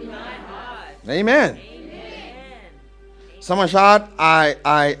heart. Amen. Someone shout,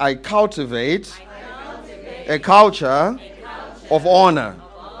 I cultivate a culture of honor.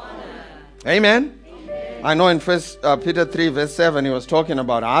 Amen. I know in 1 Peter 3 verse 7 he was talking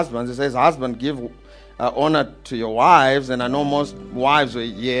about husbands. He says, husband, give honor to your wives. And I know most wives will,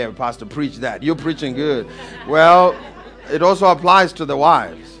 yeah, pastor, preach that. You're preaching good. Well, it also applies to the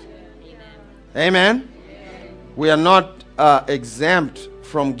wives. Amen. We are not exempt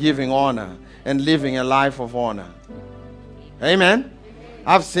from giving honor and living a life of honor. Amen.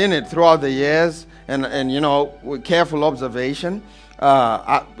 I've seen it throughout the years, and with careful observation.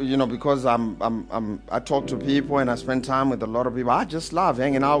 Because I talk to people and I spend time with a lot of people. I just love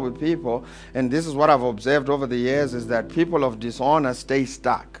hanging out with people. And this is what I've observed over the years, is that people of dishonor stay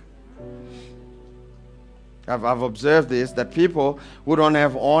stuck. I've observed this, that people who don't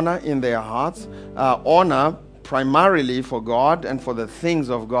have honor in their hearts, honor primarily for God and for the things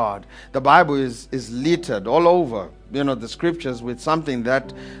of God. The Bible is littered all over, the scriptures, with something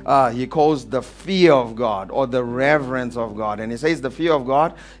that he calls the fear of God or the reverence of God. And he says the fear of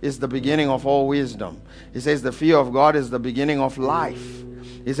God is the beginning of all wisdom. He says the fear of God is the beginning of life.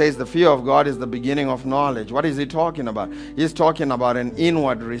 He says the fear of God is the beginning of knowledge. What is he talking about? He's talking about an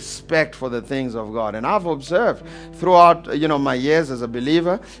inward respect for the things of God. And I've observed throughout, my years as a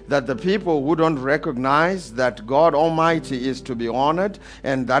believer, that the people who don't recognize that God Almighty is to be honored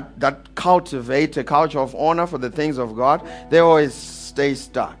and that cultivate a culture of honor for the things of God, they always stay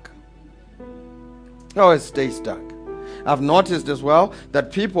stuck. They always stay stuck. I've noticed as well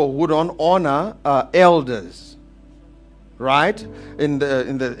that people who don't honor elders, right, in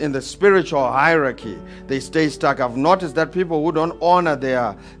the spiritual hierarchy, they stay stuck. I've noticed that people who don't honor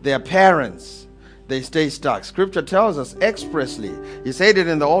their parents, they stay stuck. Scripture tells us expressly. He said it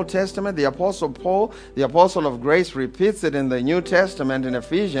in the Old Testament. The Apostle Paul, the Apostle of Grace, repeats it in the New Testament in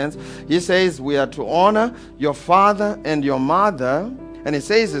Ephesians. He says we are to honor your father and your mother. And he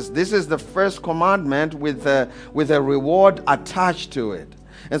says this is the first commandment with a reward attached to it.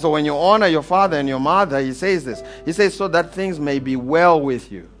 And so when you honor your father and your mother, he says this. He says so that things may be well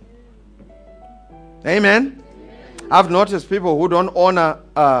with you. Amen. I've noticed people who don't honor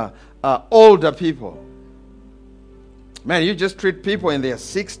older people. Man, you just treat people in their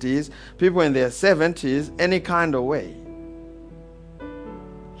 60s, people in their 70s, any kind of way.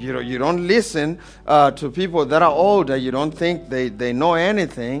 You don't listen to people that are older. You don't think they know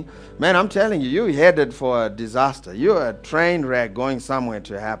anything. Man, I'm telling you, you're headed for a disaster. You're a train wreck going somewhere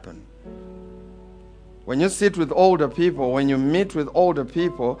to happen. When you sit with older people, when you meet with older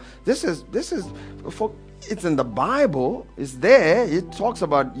people, this is for, it's in the Bible. It's there. It talks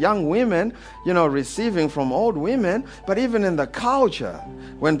about young women, receiving from old women. But even in the culture,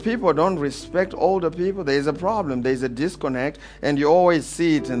 when people don't respect older people, there is a problem. There is a disconnect, and you always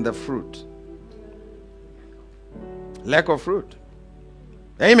see it in the fruit. Lack of fruit.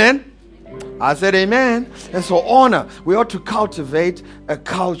 Amen. I said amen. And so honor. We ought to cultivate a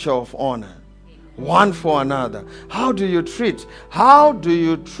culture of honor, one for another. How do you treat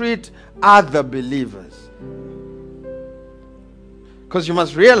other believers? Because you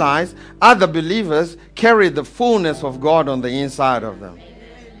must realize other believers carry the fullness of God on the inside of them.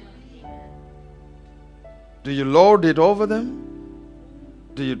 Do you lord it over them?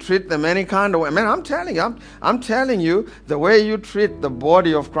 Do you treat them any kind of way? Man, I'm telling you, the way you treat the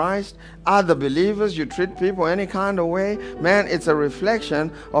body of Christ, other believers, you treat people any kind of way, man, it's a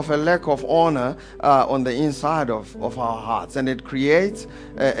reflection of a lack of honor on the inside of our hearts. And it creates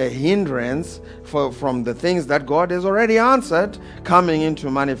a hindrance from the things that God has already answered coming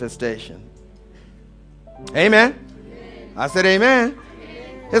into manifestation. Amen? I said amen.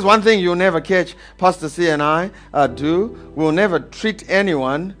 Here's one thing you'll never catch Pastor C and I do. We'll never treat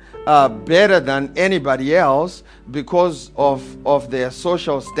anyone better than anybody else because of their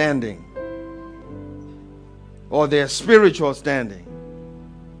social standing or their spiritual standing.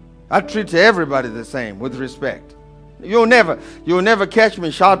 I treat everybody the same with respect. You'll never catch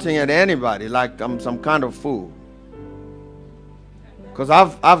me shouting at anybody like I'm some kind of fool. Because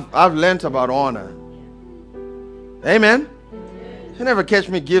I've learned about honor. Amen. You never catch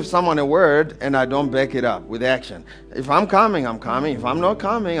me give someone a word and I don't back it up with action. If I'm coming, I'm coming. If I'm not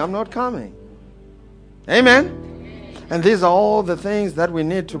coming, I'm not coming. Amen? And these are all the things that we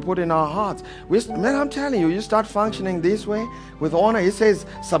need to put in our hearts. Man, I'm telling you, you start functioning this way with honor. He says,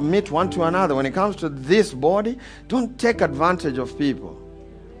 submit one to another. When it comes to this body, don't take advantage of people.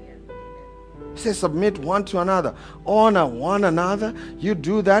 He says, submit one to another. Honor one another. You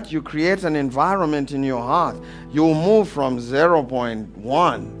do that, you create an environment in your heart. You'll move from 0.1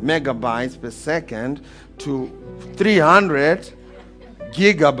 megabytes per second to 300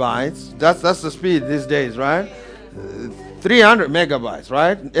 gigabytes. That's the speed these days, right? 300 megabytes,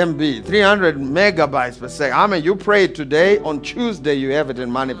 right? MB. 300 megabytes per second. I mean, you pray today, on Tuesday you have it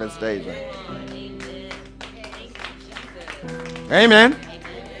in manifestation. Amen.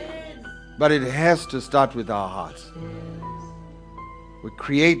 But it has to start with our hearts. We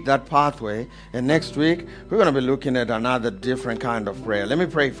create that pathway. And next week, we're going to be looking at another different kind of prayer. Let me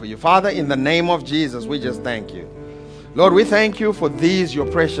pray for you. Father, in the name of Jesus, we just thank you. Lord, we thank you for these, your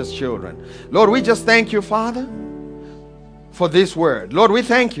precious children. Lord, we just thank you, Father, for this word. Lord, we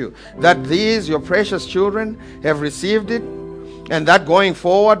thank you that these, your precious children, have received it. And that going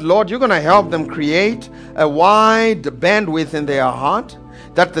forward, Lord, you're going to help them create a wide bandwidth in their heart,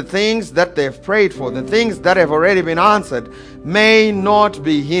 that the things that they've prayed for, the things that have already been answered, may not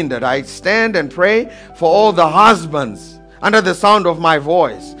be hindered. I stand and pray for all the husbands under the sound of my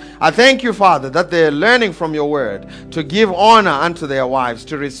voice. I thank you, Father, that they're learning from your word to give honor unto their wives,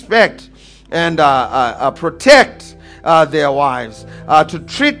 to respect and protect their wives, to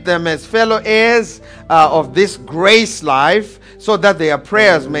treat them as fellow heirs of this grace life, so that their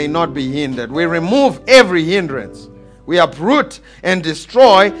prayers may not be hindered. We remove every hindrance. We uproot and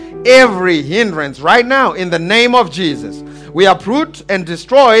destroy every hindrance right now in the name of Jesus. We uproot and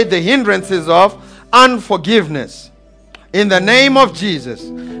destroy the hindrances of unforgiveness in the name of Jesus.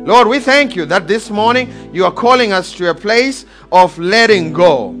 Lord, we thank you that this morning you are calling us to a place of letting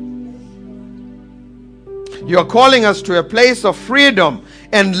go. You are calling us to a place of freedom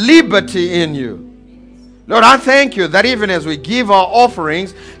and liberty in you. Lord, I thank you that even as we give our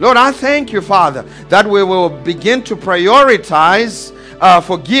offerings, Lord, I thank you, Father, that we will begin to prioritize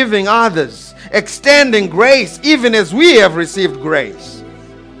forgiving others, extending grace even as we have received grace.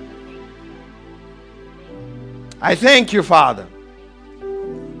 I thank you, Father.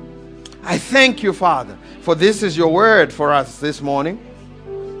 I thank you, Father, for this is your word for us this morning.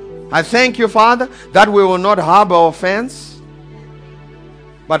 I thank you, Father, that we will not harbor offense.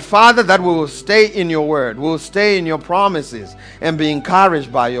 But Father, that we will stay in your word. We will stay in your promises and be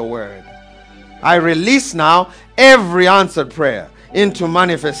encouraged by your word. I release now every answered prayer into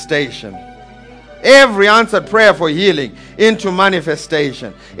manifestation. Every answered prayer for healing into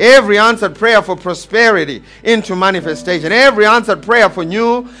manifestation. Every answered prayer for prosperity into manifestation. Every answered prayer for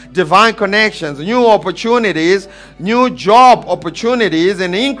new divine connections, new opportunities, new job opportunities,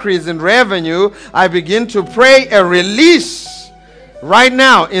 and increase in revenue. I begin to pray a release right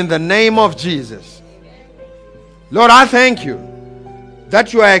now in the name of Jesus. Lord, I thank you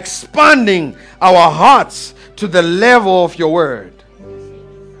that you are expanding our hearts to the level of your word.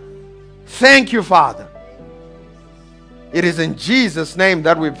 Thank you, Father. It is in Jesus' name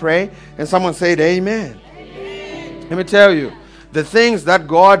that we pray. And someone said amen. Amen. Let me tell you, the things that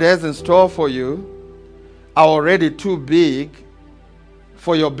God has in store for you are already too big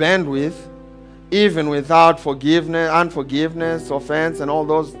for your bandwidth. Even without forgiveness, unforgiveness, offense, and all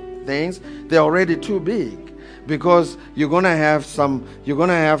those things, they're already too big. Because you're going to have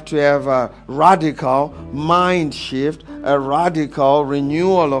to have a radical mind shift, a radical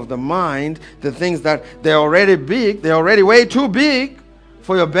renewal of the mind. The things that they're already big, they're already way too big.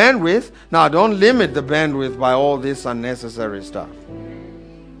 For your bandwidth. Now, don't limit the bandwidth by all this unnecessary stuff.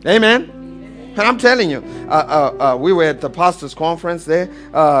 Amen. And I'm telling you, we were at the pastors' conference there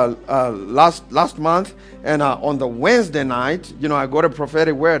last month, and on the Wednesday night, I got a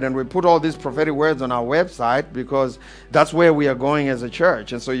prophetic word, and we put all these prophetic words on our website because that's where we are going as a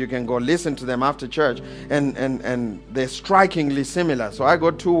church, and so you can go listen to them after church, and they're strikingly similar. So I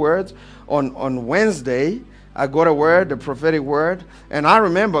got 2 words on Wednesday. I got a word, a prophetic word, and I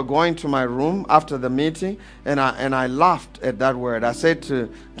remember going to my room after the meeting, and I laughed at that word. I said to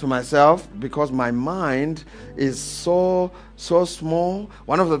myself, because my mind is so small,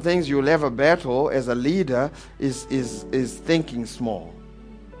 one of the things you'll ever battle as a leader is thinking small.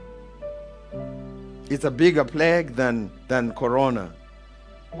 It's a bigger plague than corona.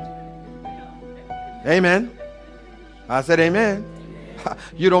 Amen. I said amen.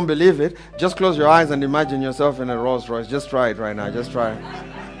 You don't believe it? Just close your eyes and imagine yourself in a Rolls Royce. Just try it right now. Just try it.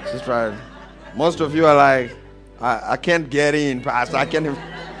 Just try it. Most of you are like, I can't get in, Pastor. I can't even.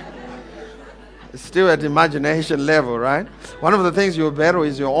 It's still at imagination level, right? One of the things you battle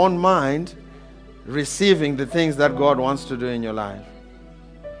is your own mind receiving the things that God wants to do in your life.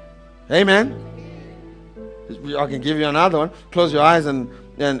 Amen? I can give you another one. Close your eyes and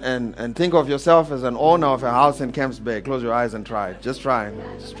think of yourself as an owner of a house in Camps Bay. Close your eyes and try it. Just try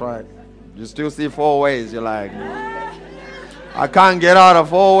it. Just try it. You still see 4 ways. You're like, I can't get out of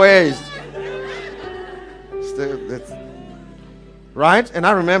 4 ways. Still, right? And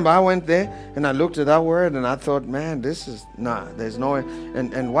I remember I went there and I looked at that word and I thought, man, there's no way.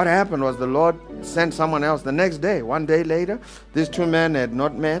 And what happened was the Lord sent someone else the next day. 1 day later, these 2 men had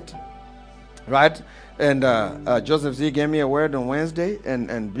not met, right? And Joseph Z gave me a word on Wednesday,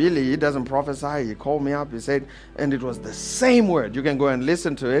 and Billy, he doesn't prophesy. He called me up. He said, and it was the same word. You can go and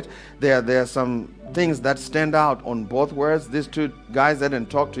listen to it. There are some things that stand out on both words. These 2 guys didn't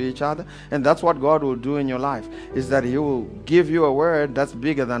talk to each other, and that's what God will do in your life, is that He will give you a word that's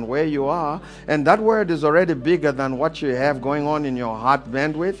bigger than where you are, and that word is already bigger than what you have going on in your heart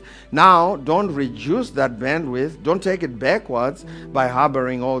bandwidth. Now, don't reduce that bandwidth. Don't take it backwards by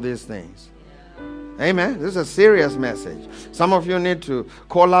harboring all these things. Amen. This is a serious message. Some of you need to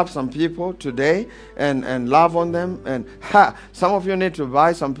call up some people today and love on them. And some of you need to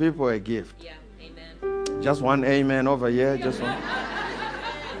buy some people a gift. Yeah. Amen. Just one amen over here. Just one.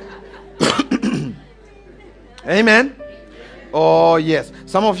 Amen. Oh, yes.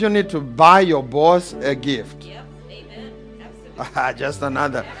 Some of you need to buy your boss a gift. Yep. Amen. Absolutely. Just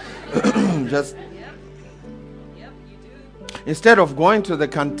another. Just. Yep, you do. Instead of going to the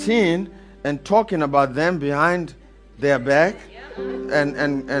canteen and talking about them behind their back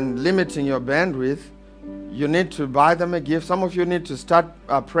and limiting your bandwidth, you need to buy them a gift. Some of you need to start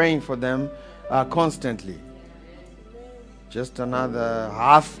praying for them constantly. Just another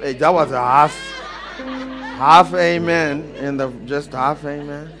half. That was a half amen. Just half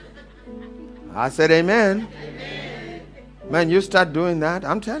amen. I said amen. Man, you start doing that.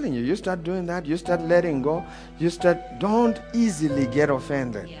 I'm telling you, you start doing that. You start letting go. Don't easily get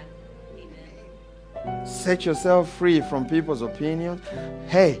offended. Set yourself free from people's opinions.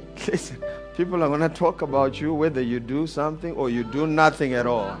 Hey, listen, people are going to talk about you whether you do something or you do nothing at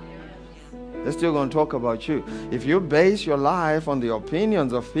all. They're still going to talk about you. If you base your life on the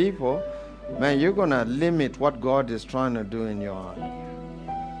opinions of people, man, you're going to limit what God is trying to do in your heart.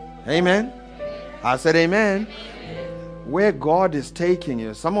 Amen? I said amen. Where God is taking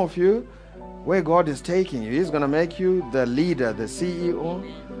you, some of you, where God is taking you, He's going to make you the leader, the CEO.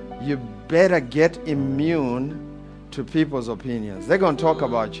 You better get immune to people's opinions. They're going to talk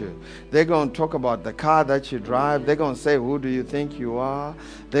about you. They're going to talk about the car that you drive. They're going to say, who do you think you are?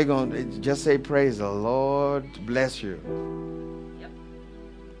 They're going to just say, praise the Lord, bless you. Yep.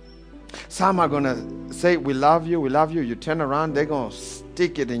 Some are going to say, we love you, we love you. You turn around, they're going to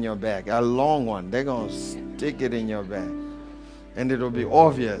stick it in your back, a long one. They're going to stick it in your back. And it'll be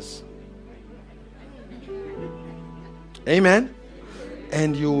obvious. Amen?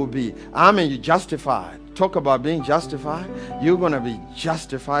 And you will be, you justified. Talk about being justified. You're going to be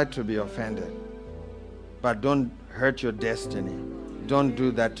justified to be offended. But don't hurt your destiny. Don't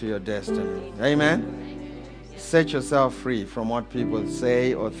do that to your destiny. Amen? Set yourself free from what people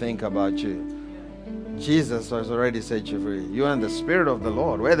say or think about you. Jesus has already set you free. You are in the Spirit of the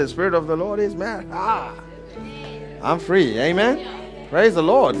Lord. Where the Spirit of the Lord is, man, I'm free. Amen? Praise the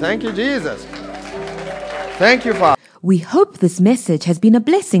Lord. Thank you, Jesus. Thank you, Father. We hope this message has been a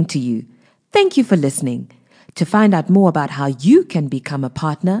blessing to you. Thank you for listening. To find out more about how you can become a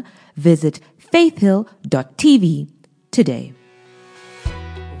partner, visit faithhill.tv today.